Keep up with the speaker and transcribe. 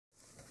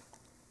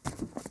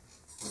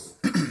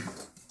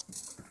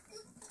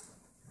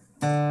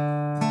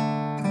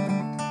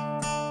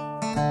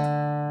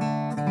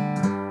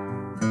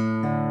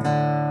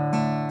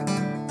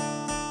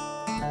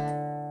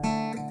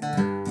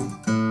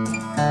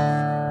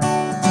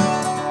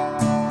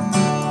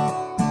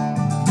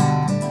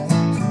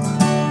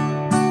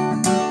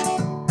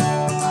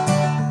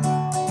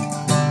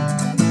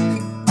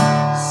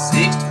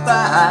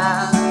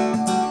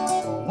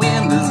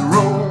Windows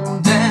roll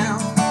down,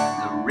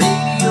 the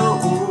radio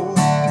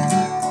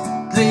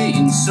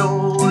playing so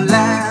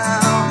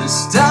loud, the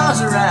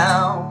stars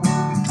around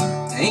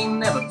ain't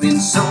never been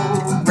so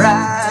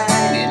bright.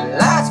 It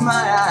lights my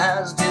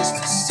eyes just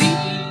to see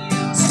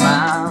you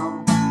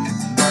smile.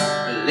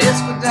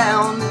 Let's go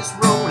down this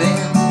road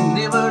and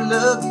never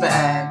look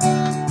back.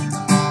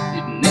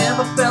 It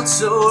never felt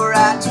so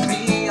right to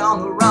be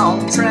on the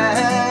wrong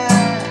track.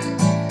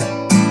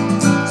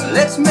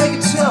 Let's make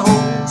a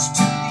toast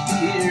to the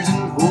years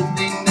and hope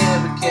they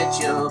never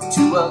catch up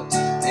to us,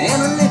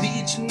 and live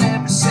each and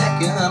every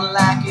second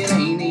like it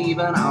ain't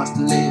even ours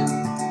to live.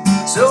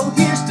 So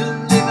here's to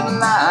living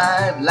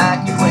life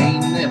like you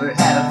ain't never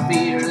had a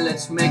fear.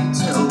 Let's make a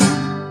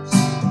toast.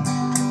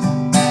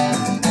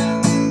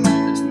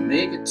 Let's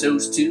make a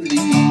toast to the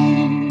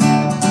years.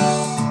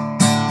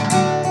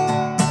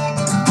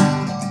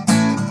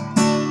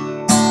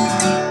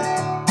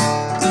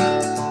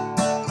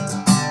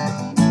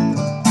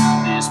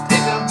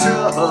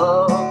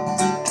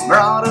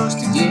 Brought us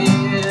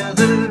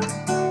together,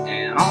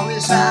 and on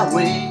this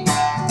highway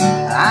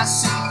I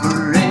see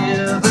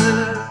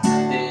forever.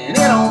 And it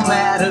don't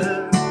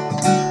matter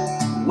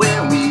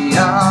where we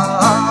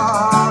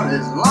are,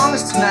 as long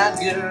as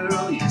tonight,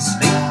 girl, you're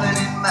sleeping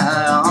in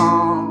my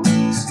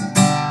arms.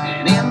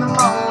 And in the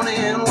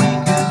morning we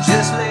could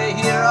just lay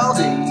here all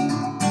day,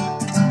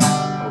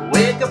 or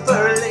wake up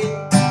early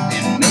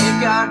and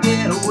make our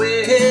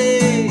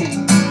getaway.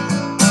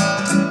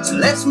 So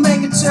let's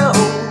make a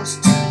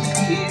toast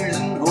years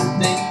and hope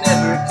they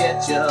never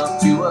catch up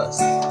to us,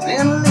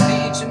 and live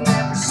each and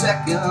every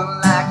second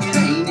like it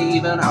ain't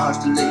even ours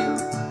to live.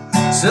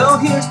 So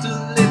here's to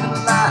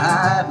living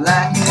life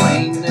like you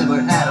ain't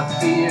never had a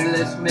fear.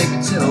 Let's make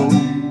a toast.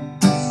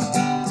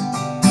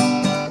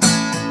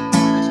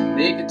 Let's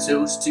make a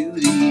toast to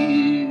the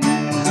years.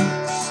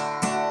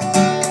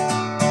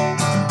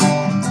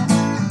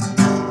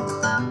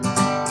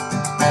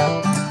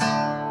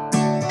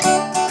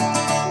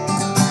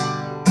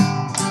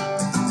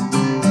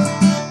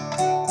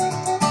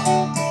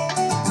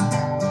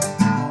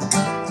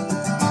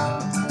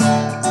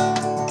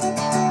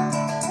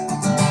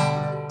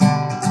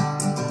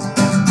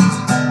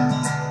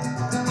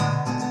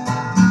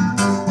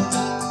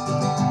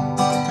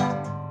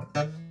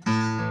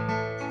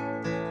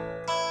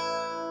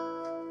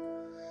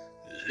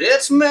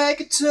 Let's make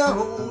a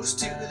toast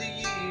to the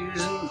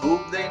years and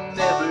hope they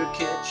never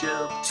catch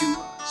up to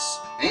us,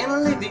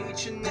 and live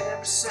each and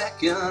every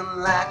second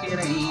like it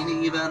ain't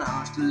even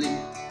ours to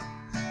live.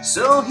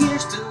 So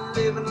here's to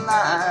living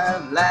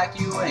life like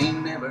you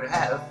ain't never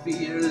had a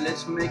fear.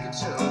 Let's make a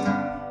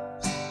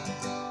toast.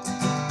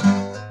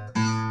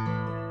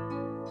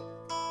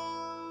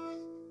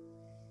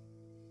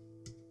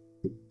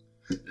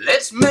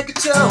 Let's make a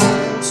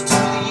toast to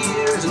the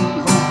years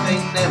and hope they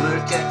never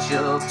catch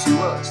up to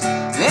us,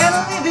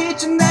 and live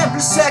each and every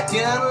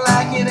second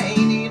like it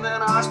ain't even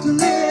ours to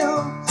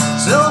live.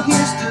 So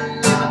here's to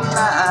living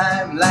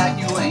life like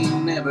you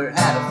ain't never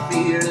had a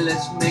fear.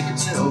 Let's make a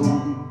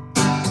toast.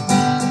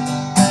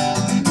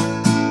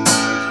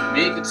 Let's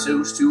make a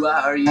toast to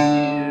our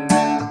years.